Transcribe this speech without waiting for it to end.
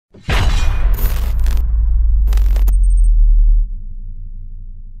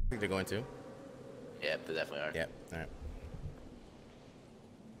They're going to. Yeah, they definitely are. Yep. All right.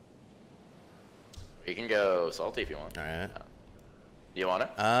 You can go salty if you want. All right. You want it?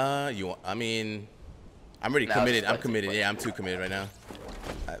 I mean, I'm already committed. I'm committed. Yeah, I'm too committed right now.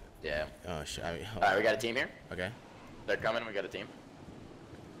 Yeah. Oh shit. All right, we got a team here. Okay. They're coming. We got a team.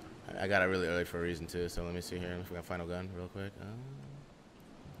 I got it really early for a reason too. So let me see here. If we got final gun real quick.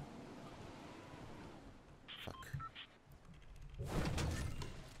 Fuck.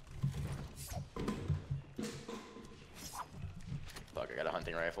 Fuck, I got a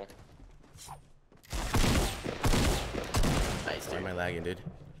hunting rifle. Nice, dude. Why am I lagging, dude?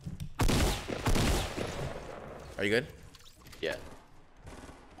 Are you good? Yeah.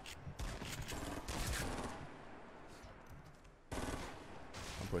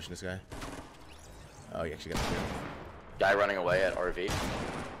 I'm pushing this guy. Oh, you actually got the kill. Guy running away at RV.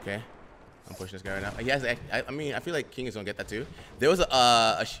 Okay. I'm pushing this guy right now. He has. I mean, I feel like King is gonna get that too. There was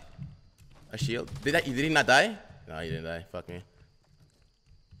a shield. Did he not die? No, he didn't die. Fuck me.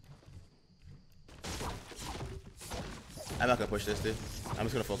 I'm not gonna push this, dude. I'm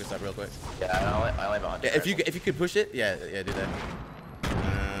just gonna focus up real quick. Yeah, I only have 100. Yeah, if you could push it, yeah, do that.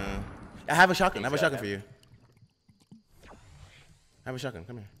 I have a shotgun. I have a shotgun for you. I have a shotgun.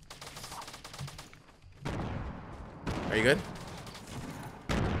 Come here. Are you good?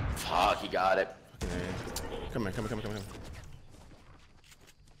 Fuck, he got it. Come here. Come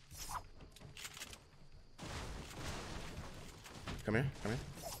here. Come here.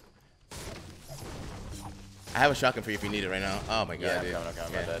 I have a shotgun for you if you need it right now. Oh my god, Yeah, dude. I'm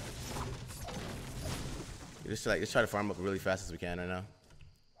coming, dead. Just try to farm up really fast as we can right now.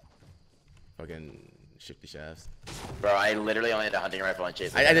 Fucking shifty shafts. Bro, I literally only had a hunting rifle and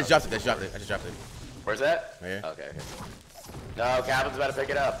chase. I just dropped it. I just dropped it. Where's that? Right here. Okay. No, Calvin's about to pick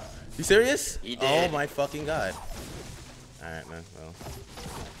it up. You serious? He did. Oh my fucking god. Alright, man. Well.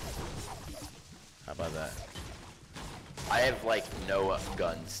 How about that? I have like no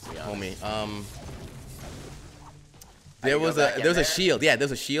guns, to be honest. Homie, there was a shield. Yeah, there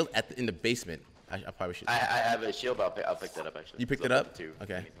was a shield in the basement. I probably should. I have a shield, but I'll pick that up actually. You picked it up? Too.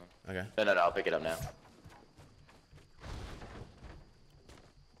 Okay. Okay. No, I'll pick it up now.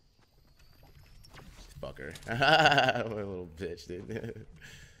 Fucker. What a little bitch, dude.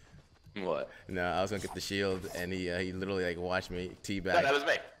 What? No, I was gonna get the shield, and he literally like watched me teabag. No, that was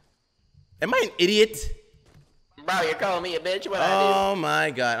me. Am I an idiot? Bro, you're calling me a bitch? What Oh my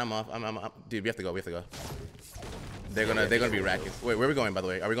god, I'm off. I'm dude, we have to go. They're gonna be racking. Wait, where are we going, by the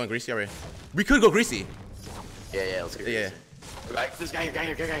way? Are we going greasy already? We could go greasy. Yeah, let's go. Yeah. Right, this guy here.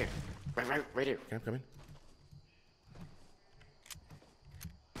 Right here. Okay, I'm coming.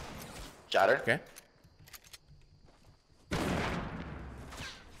 Shot her. Okay.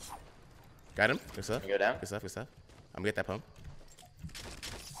 Got him. Good stuff. Go down. Good stuff. I'm gonna get that pump.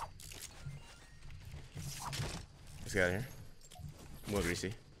 Let's get out of here. More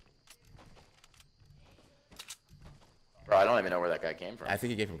greasy. Bro, I don't even know where that guy came from. I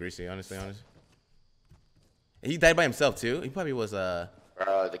think he came from greasy, honestly. He died by himself too. He probably was Bro,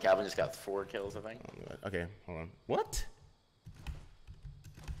 the Calvin just got 4 kills, I think. Oh, okay, hold on. What?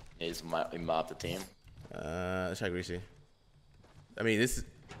 He mopped the team. Let's try greasy. I mean,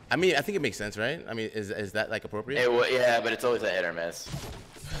 I think it makes sense, right? I mean, is that like appropriate? Yeah, but it's always a hit or miss.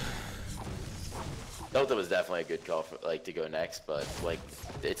 Delta was definitely a good call for to go next, but like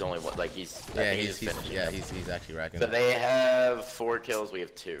it's only one. Like he's he's actually racking. So they have 4 kills. We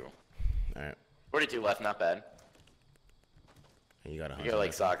have 2. All right. 42 left, not bad. And you got You go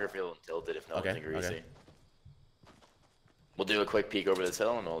like soccer field and tilted if no one's in greasy. Okay. We'll do a quick peek over this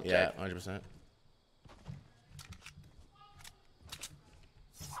hill and we'll check. 100%.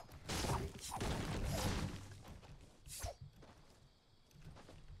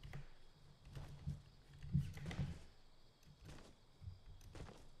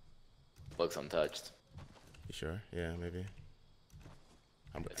 Looks untouched. You sure? Yeah, maybe.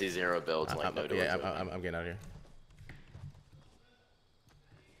 It's a 0 builds, like no doors. Yeah, I'm getting out of here.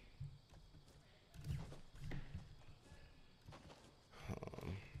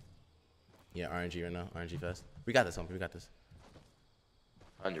 Yeah, RNG right now. RNG fest. We got this, homie. We got this.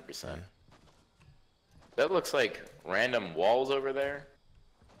 100%. That looks like random walls over there.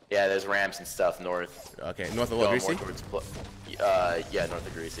 Yeah, there's ramps and stuff north. Okay, north of what, Greasy? Yeah, north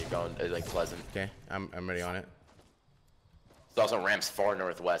of Greasy, going like Pleasant. Okay, I'm ready on it. There's also ramps far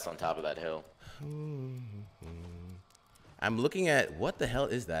northwest on top of that hill. I'm looking at, what the hell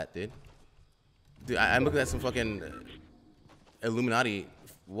is that, dude? Dude, I'm looking at some fucking Illuminati.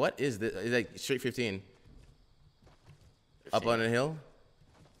 What is this? It's like straight 15. Up on the hill.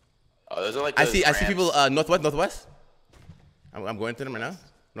 Oh, those are like I those see ramps. people northwest. I'm going to them right now.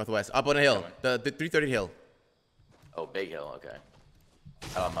 Northwest. Up on the hill. The 330 hill. Oh, big hill. Okay.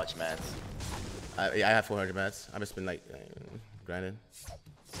 How much mats? Yeah, I have 400 mats. I've just been like grinding.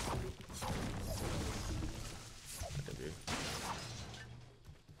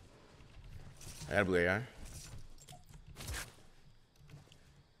 I got a blue AR.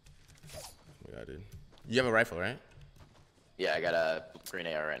 Oh my god, dude. You have a rifle, right? Yeah, I got a green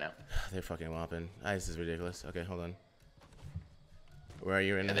AR right now. They're fucking whopping. This is ridiculous. Okay, hold on. Where are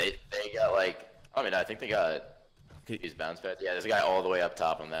you in? Yeah, they got like. I mean, I think they got. Use bounce pad. Yeah, there's a guy all the way up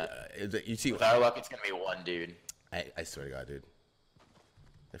top on that. You see? With our luck, it's gonna be one dude. I swear to God, dude.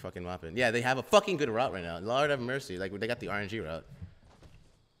 They're fucking whopping. Yeah, they have a fucking good route right now. Lord have mercy. Like they got the RNG route.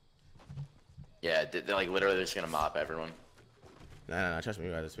 Yeah, they're like literally just gonna mop everyone. No. Trust me,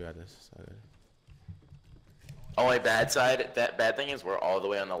 we got this. We got this. Only bad thing is we're all the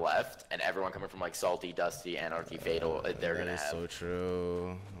way on the left, and everyone coming from like Salty, Dusty, Anarchy, Fatal, they're gonna have. That is so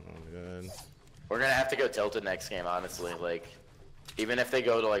true. Oh my god. We're gonna have to go tilted next game, honestly. Like, even if they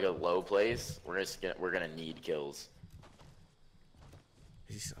go to like a low place, we're gonna need kills.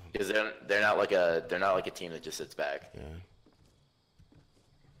 Because they're not like a team that just sits back. Yeah.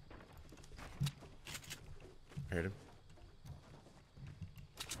 I heard him.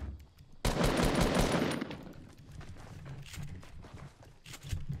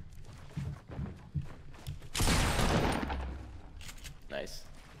 Nice.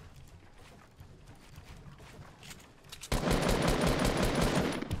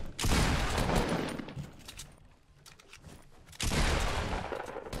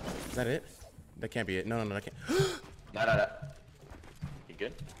 Is that it? That can't be it. No, I can't. No. You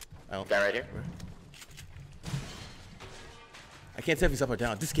good? Oh. Guy right here. I can't tell if he's up or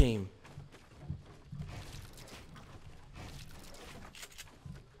down. This game.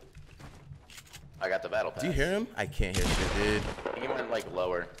 I got the battle pass. Do you hear him? I can't hear shit, dude. I think he went like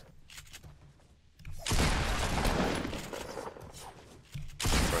lower.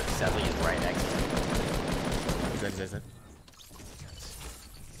 Bro, sadly he's right next to me. Is that?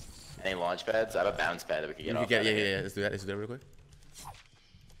 Any launch pads? I have a bounce pad that we can get off. Yeah. Let's do that. Let's do that real quick.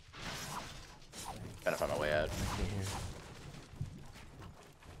 Trying to find my way out.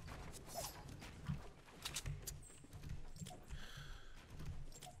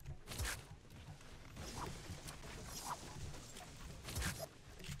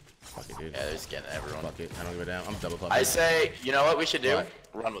 Fuck it, dude. Yeah, they're just getting everyone. Fuck it. I don't give a damn. I'm double pumping. I say, you know what we should do? What?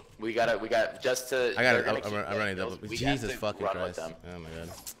 Run with. We got just to. I got it. I'm running double. Jesus fucking run Christ. with them. Oh my god.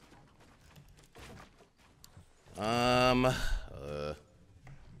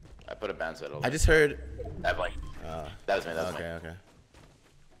 I put a bounce at. I just heard. That was me. That was me. Okay.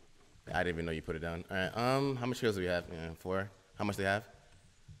 I didn't even know you put it down. All right. How much kills do we have? Yeah, 4. How much do they have?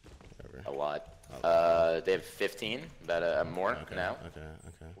 Whatever. A lot. They have 15. About more now.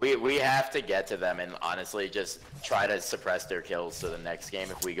 Okay. We have to get to them and honestly just try to suppress their kills. So the next game,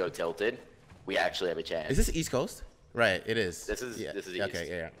 if we go tilted, we actually have a chance. Is this East Coast? Right. It is. This is East. Okay.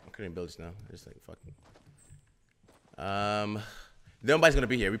 Yeah. I couldn't build just now. Just like fucking. Nobody's gonna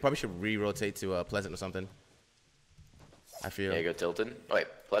be here. We probably should re-rotate to Pleasant or something. I feel. Yeah, go tilted. Oh, wait,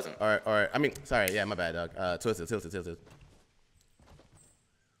 Pleasant. Or I mean, sorry. Yeah, my bad, dog. Tilted. The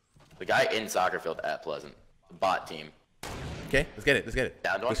guy in soccer field at Pleasant. The bot team. Okay, let's get it.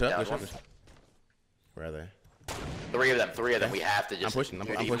 Down one. Where are they? 3 of them. We have to just. I'm pushing.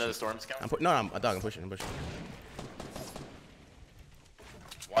 Even though the storm's coming. I'm pushing.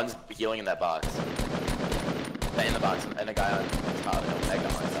 One's healing in that box. In the box, and a guy on top.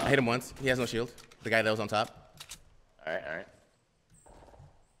 I hit him once. He has no shield. The guy that was on top. All right.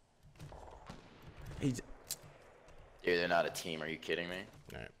 Dude, they're not a team. Are you kidding me?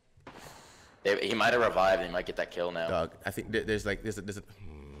 All right. He might have revived. And he might get that kill now. Dog, I think there's a. This is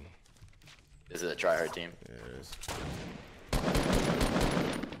a tryhard team. Yeah, it is.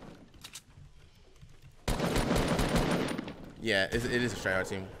 Yeah, it is a tryhard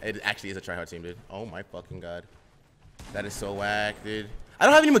team. It actually is a tryhard team, dude. Oh my fucking god. That is so whack, dude. I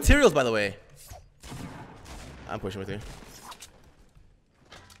don't have any materials, by the way. I'm pushing with you.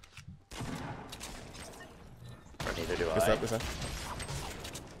 Or neither do I. What's up?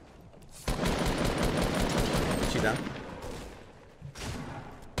 Shoot down.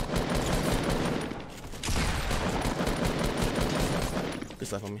 Good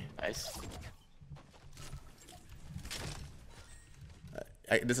stuff on me. Nice.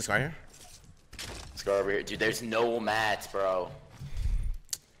 There's a scar here? Scar over here. Dude, there's no mats, bro.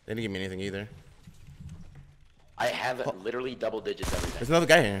 They didn't give me anything either. I have literally double digits everything. There's another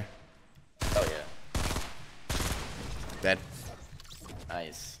guy here. Oh, yeah. Dead.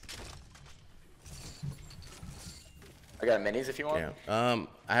 Nice. I got minis if you want. Yeah.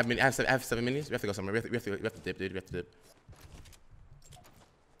 I have I have 7 minis. We have to go somewhere. We have to dip, dude. We have to dip.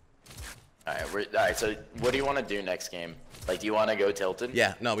 All right. So what do you want to do next game? Like, do you want to go tilted?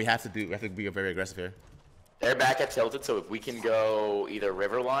 Yeah. No, we have to be very aggressive here. They're back at tilted, so if we can go either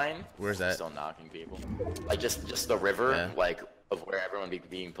river line. Where's that? Still knocking people. Like just the river, Yeah. like of where everyone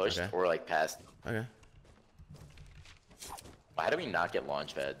being pushed, Okay. or like past. Okay. Why do we not get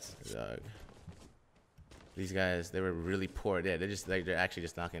launch pads? These guys, they were really poor. Yeah, they're actually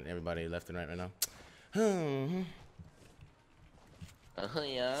just knocking everybody left and right now.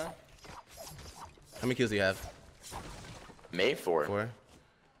 Yeah. How many kills do you have? May 4. 4.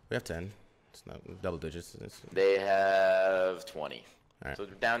 We have 10. It's not double digits. They have 20. Alright. So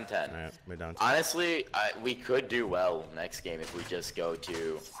they're down 10. Alright, we're down 10. Honestly, we could do well next game if we just go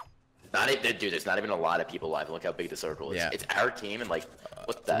to. Dude, there's not even a lot of people live. Look how big the circle is. Yeah. It's our team, and like,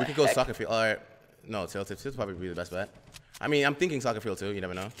 what the We could go heck? soccer field. Alright. No, tilted. Tilted probably be the best bet. I mean, I'm thinking soccer field too. You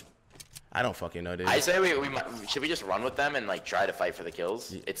never know. I don't fucking know, dude. I say should we just run with them and like try to fight for the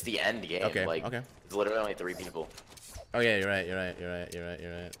kills? It's the end game. Okay, Like, okay. It's literally only 3 people. Oh yeah, you're right.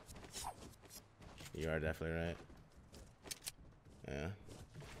 You are definitely right. Yeah.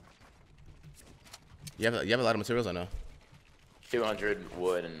 You have a lot of materials, I know. 200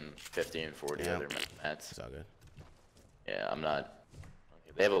 wood and 50 and 40 Yeah. other mats. It's all good. Yeah, I'm not.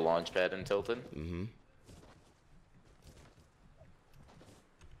 Okay, they have a launch pad in tilted. Mm-hmm.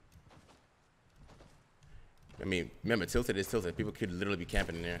 I mean, remember, tilted is tilted. People could literally be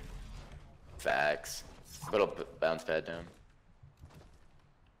camping in there. Facts. Little bounce pad down.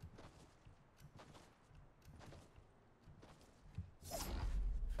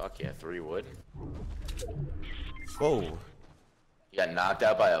 Fuck yeah, 3 wood. Whoa. You got knocked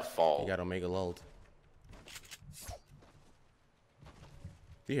out by a fall. You got Omega lulled.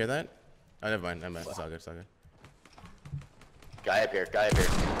 Do you hear that? Oh, never mind. It's all good. It's all good. Guy up here.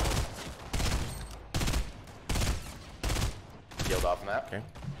 Healed off from that. Okay.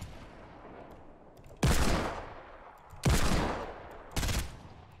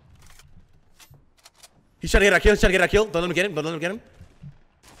 He's trying to get our kill. Don't let him get him.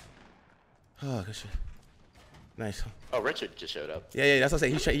 Oh, good shit. Nice. Oh, Richard just showed up. Yeah, that's what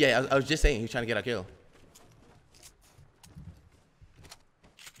I'm saying. I was just saying he's trying to get our kill.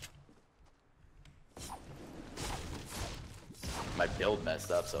 My build messed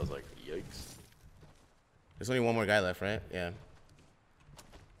up, so I was like, yikes. There's only one more guy left, right? Yeah.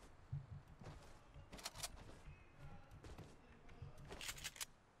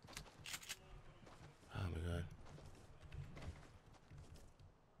 Oh my god.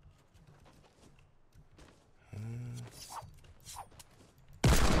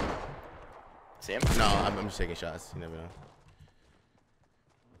 See him? No, I'm just taking shots. You never know.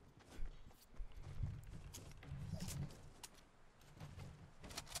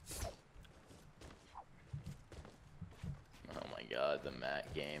 Oh my god, the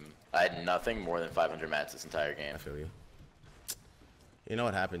mat game. I had nothing more than 500 mats this entire game. I feel you. You know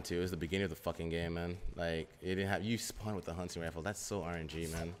what happened too? It was the beginning of the fucking game, man. Like, you spawned with the hunting rifle. That's so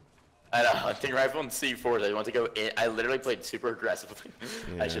RNG, man. I had a hunting rifle and C4. I want to go in. I literally played super aggressively.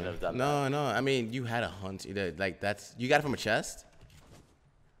 Yeah. I shouldn't have done that. No. I mean, you had a hunt. Like, you got it from a chest?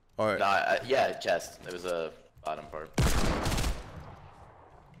 Or No, yeah, chest. It was a bottom part.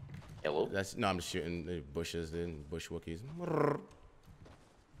 Hello? no, I'm just shooting the bushes, dude. Bush Wookiees.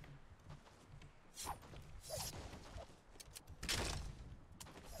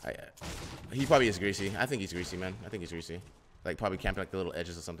 He probably is greasy. I think he's greasy, man. I think he's greasy. Like, probably camping like the little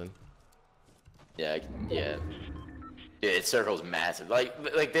edges or something. Yeah. Dude, its circle's massive.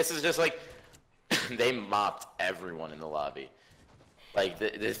 Like this is just like they mopped everyone in the lobby. Like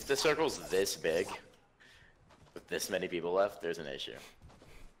the circle's this big with this many people left. There's an issue.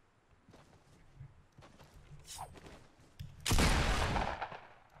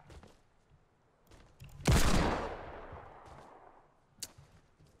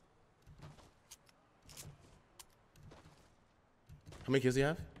 How many kills do you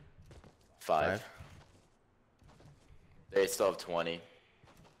have? 5. They still have 20.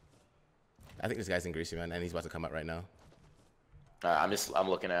 I think this guy's in greasy, man, and he's about to come out right now. I'm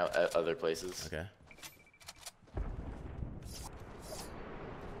looking out at other places. Okay.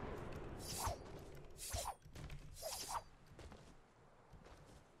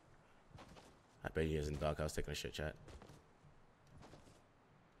 I bet he is in doghouse taking a shit chat.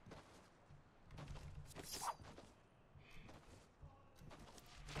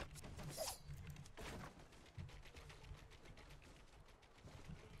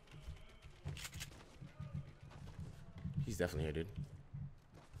 He's definitely here, dude.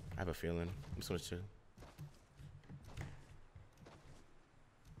 I have a feeling. I'm just gonna chill.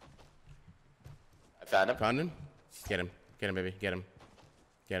 Found him. Found him. Get him. Get him, baby. Get him.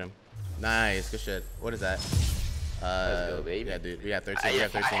 Get him. Nice. Good shit. What is that? Let's go, baby. Yeah, dude. We got 13. I We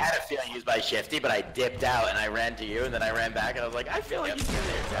got 13. had a feeling he was by Shifty, but I dipped out and I ran to you, and then I ran back, and I was like, I feel like he's in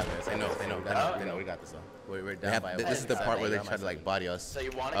there. Yeah, they know. They know. We got this though. We're down by This is the part where they try to like body us. So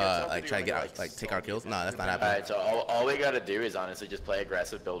you want to get like try to get out, like take our kills. No, that's not happening. Alright, so all we gotta do is honestly just play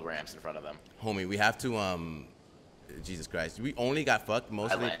aggressive, build ramps in front of them. Homie, we have to Jesus Christ. We only got fucked I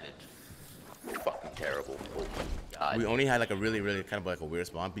mostly. landed. Fucking terrible. Oh my god. We only had like a really kind of like a weird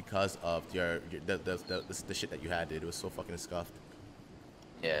spawn because of the shit that you had, dude. It was so fucking scuffed.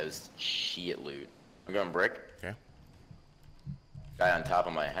 Yeah, it was shit loot. I'm going brick. Okay. Guy on top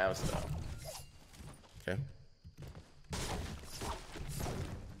of my house though. Okay.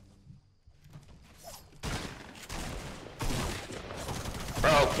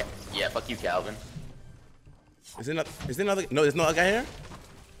 Bro, yeah, fuck you, Calvin. Is there another? No, there's no other guy here.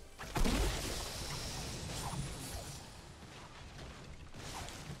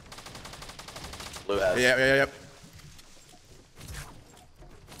 Blue house. Yeah.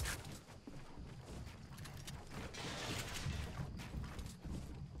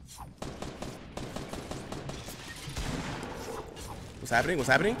 What's happening? What's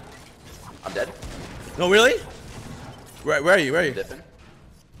happening? I'm dead. No, really? Where are you? Where are you? Dipping.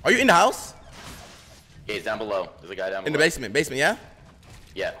 Are you in the house? Yeah, he's down below. There's a guy down below. In the basement. Basement, yeah?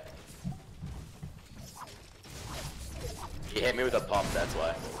 Yeah. He hit me with a pump, that's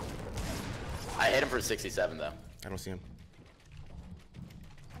why. I hit him for 67 though. I don't see him.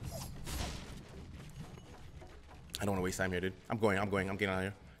 I don't want to waste time here, dude. I'm getting out of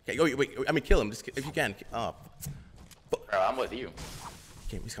here. Okay, wait. I mean, kill him, just if you can. Oh. Bro, I'm with you.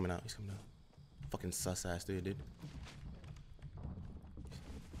 Okay, he's coming out. Fucking sus ass dude.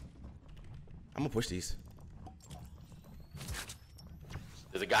 I'm gonna push these.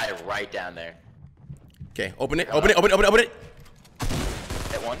 There's a guy right down there. Okay, open it. Open it.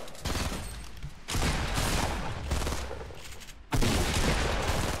 Hit one.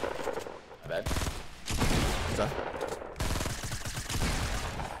 My bad. What's up?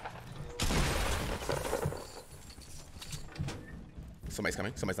 Somebody's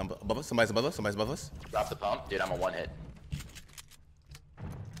coming. Somebody's above us. Somebody's above us. Drop the pump. Dude, I'm a one hit.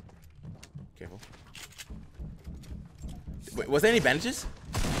 Careful. Wait, was there any bandages?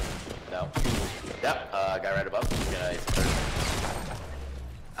 No. Yep, guy right above.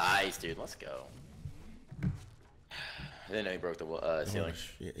 Nice, dude. Let's go. I didn't know he broke the ceiling.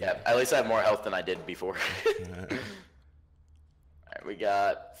 Shit, yeah, at least I have more health than I did before. Alright, we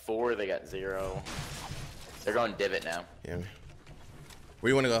got 4, they got 0. They're going divot now. Yeah. Where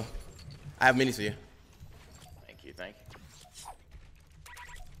you want to go? I have minis for you. Thank you.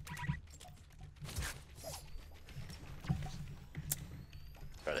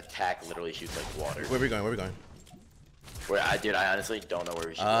 Bro, the tack literally shoots like water. Where are we going? Dude, I honestly don't know where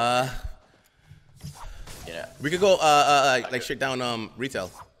we should go. You know. We could go like straight down retail.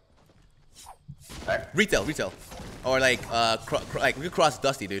 Right. Retail. Or like like we could cross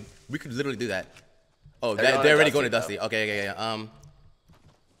Dusty, dude. We could literally do that. Oh, They're they're already going going to to Dusty. Okay.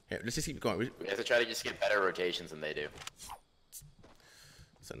 Here, let's just keep going. We have to try to just get better rotations than they do.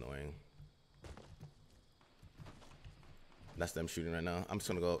 It's annoying. That's them shooting right now. I'm just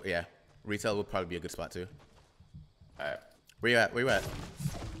gonna go. Yeah, retail would probably be a good spot too. All right. Where you at?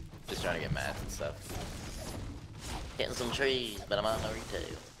 Just trying to get mats and stuff. Getting some trees, but I'm on no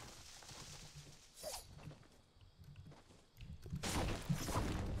retail.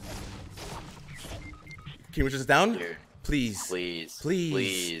 Can you push us down? Dude. Please. Yes!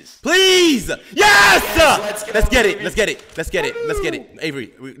 Let's get it.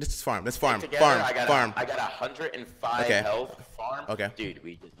 Avery, this is farm. Let's farm. Farm. I got 105 health. Farm. Okay. Dude,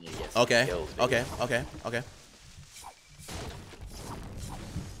 we just need to get some kills. Okay.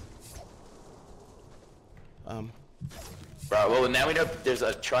 Bro, well now we know there's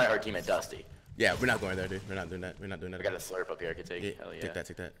a try-hard team at Dusty. Yeah, we're not going there, dude. We're not doing that. I got a slurp up here I could take. Yeah, Hell yeah.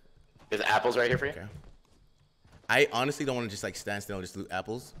 Take that. There's apples right here for you. Okay. I honestly don't want to just like stand still and just loot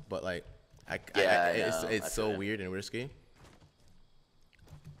apples, but like, it's so weird and risky.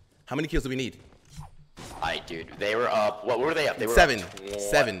 How many kills do we need? Dude, they were up. What were they up? They were Seven.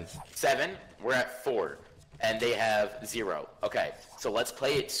 Up 7. We're at 4, and they have 0. Okay, so let's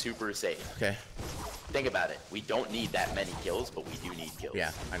play it super safe. Okay. Think about it. We don't need that many kills, but we do need kills.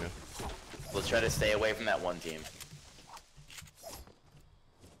 Yeah, I know. Let's try to stay away from that one team.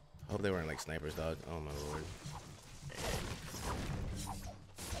 I hope they weren't like snipers, dog. Oh my lord.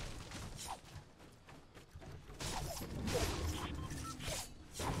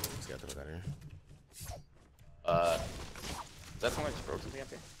 Just gotta throw that here. Is that something that just broke something up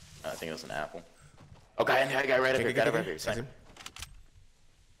here? I think it was an apple. Oh, guy right up here. Got him right Okay. here. Sniper.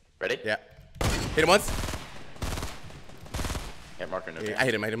 Ready? Yeah. Hit him once. Yeah, marker. No. I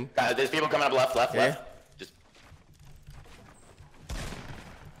hit him. There's people coming up left. Yeah. Just.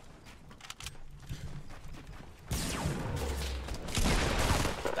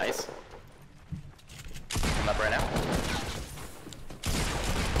 Nice. Coming up right now.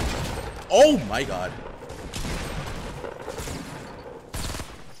 Oh my god.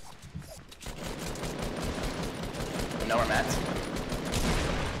 I know where Matt's.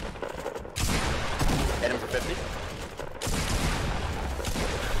 Hit him for 50.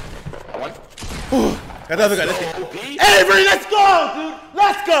 One. That's the guy. Avery, let's go, dude.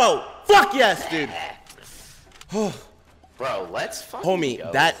 Let's go. Fuck yes, dude. Bro, let's fucking Homie,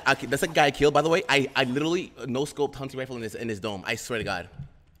 go. that's a guy I killed, by the way. I literally no scoped hunting rifle in his dome. I swear to God.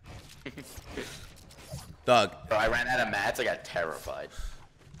 Dog. Bro, I ran out of mats. I got terrified.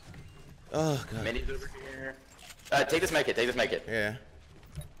 Oh god. Minis over here. Take this med kit. Yeah.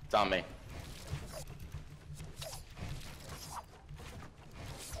 It's on me.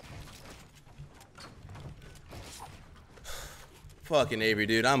 Fucking Avery,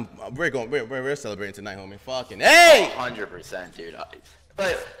 dude. We're celebrating tonight, homie. Fucking hey! 100%, dude.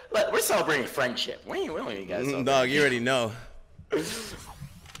 But we're celebrating friendship. We don't even guys. Dog, you already know.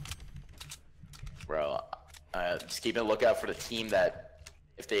 Bro, just keep a lookout for the team that,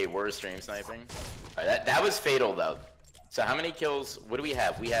 if they were stream sniping. All right, that was fatal though. So how many kills? What do we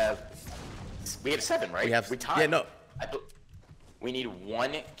have? We have 7, right? We tied. Yeah, no. We need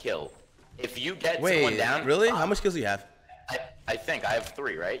 1 kill. If you get someone Wait, down. really? How much kills do you have? I think I have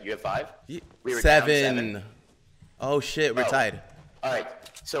 3, right? You have 5? We were 7. down 7. Oh shit, we're tied. All right.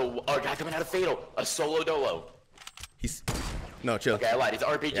 So our guy coming out of fatal, a solo dolo. No, chill. Okay, I lied. He's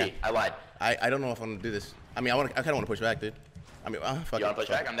RPG. Yeah. I lied. I don't know if I'm gonna do this. I mean, I kind of want to push back, dude. I mean, fuck. You want to push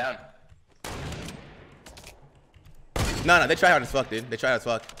back? I'm down. No, they try hard as fuck, dude. They try hard as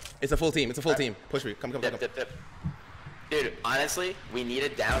fuck. It's a full team. Push me. Come. Dip. Dude, honestly, we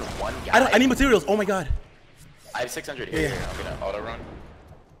needed down 1 guy. I need materials. Oh my god. I have 600 here. Yeah. I'm gonna auto run.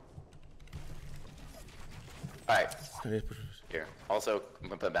 All right. Here. Also, I'm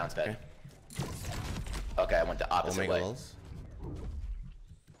gonna put bounce pad. Okay, I went the opposite way. Lulls.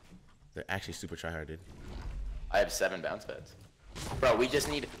 They're actually super tryhard, dude. I have 7 bounce pads. Bro, we just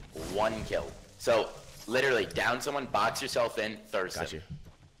need 1 kill. So, literally, down someone, box yourself in, thirst Got him. you.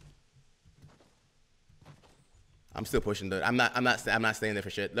 I'm still pushing, dude. I'm not staying there for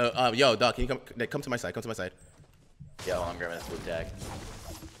shit. No, yo, dog, can you come to my side? Come to my side. Yo, I'm grabbing this blue tag.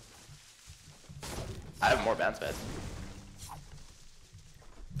 I have more bounce pads.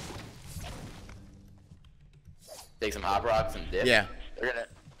 Take some hop rocks and dip. Yeah. They're gonna.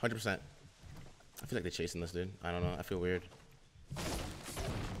 100%. I feel like they're chasing us, dude. I don't know. I feel weird.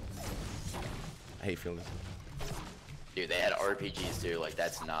 I hate feeling this. Dude, they had RPGs too. Like,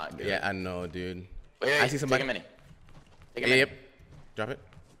 that's not good. Yeah, I know, dude. Wait, I see somebody. Take a mini. Take a mini. Yep. Drop it.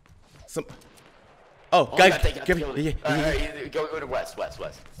 Oh, guys. Give me. Yeah. Go to west.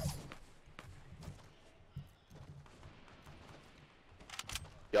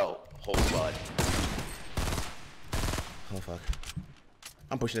 Yo, hold squad. Oh fuck.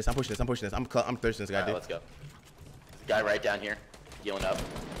 I'm pushing this. I'm thirsting this guy, dude. Let's go. Guy right down here, healing up.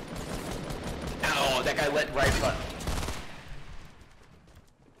 Ow, that guy went right front.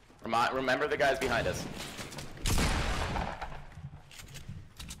 Remember the guys behind us.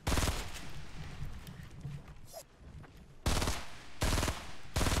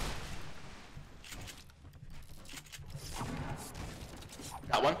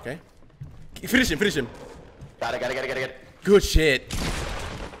 Got one. Okay. Finish him. Got it. Good shit.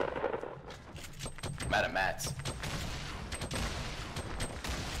 I'm out of mats.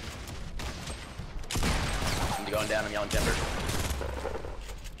 I'm going down, I'm yelling timber.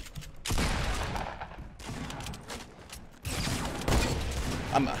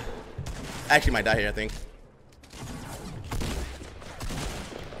 I'm actually might die here, I think.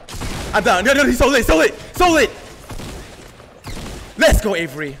 I'm down. No, he's so lit. Let's go,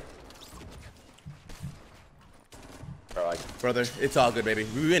 Avery. Bro, Brother, it's all good, baby.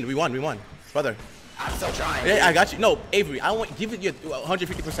 We won. Brother. I'm still trying. Yeah, I got you. No, Avery, I want give it your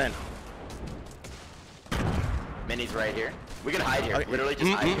 150%. Minnie's right here. We can hide here. Okay. Literally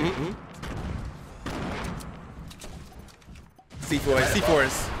just hide here.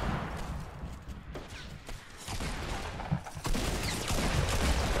 C4s.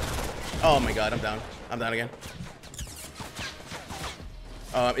 Oh my god, I'm down again.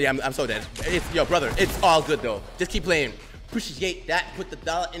 Yeah, I'm so dead. Yo, brother, it's all good though. Just keep playing. Appreciate that. Put the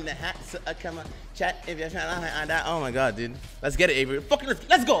dollar in the hat. So come on, chat if you're trying to that. Oh my god, dude. Let's get it, Avery. Fucking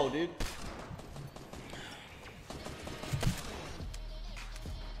let's go, dude.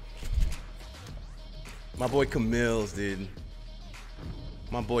 My boy Camille's, dude.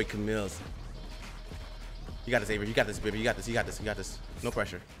 My boy Camille's. You got this, Avery. You got this, baby. You got this. You got this. You got this. No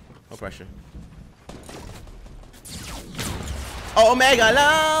pressure. No pressure. Oh, Omega,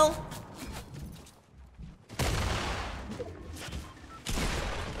 lol.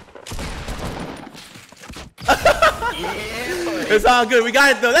 Yeah, It's all good. We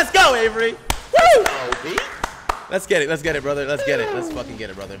got it though. Let's go, Avery. Woo! OP? Let's get it. Let's get it, brother. Let's get it. Let's fucking get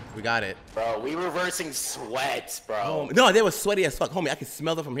it, brother. We got it. Bro, we reversing sweats, bro. No, they were sweaty as fuck, homie. I can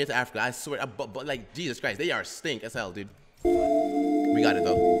smell them from here to Africa. I swear. But like Jesus Christ, they are stink as hell, dude. We got it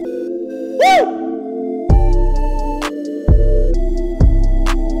though. Woo!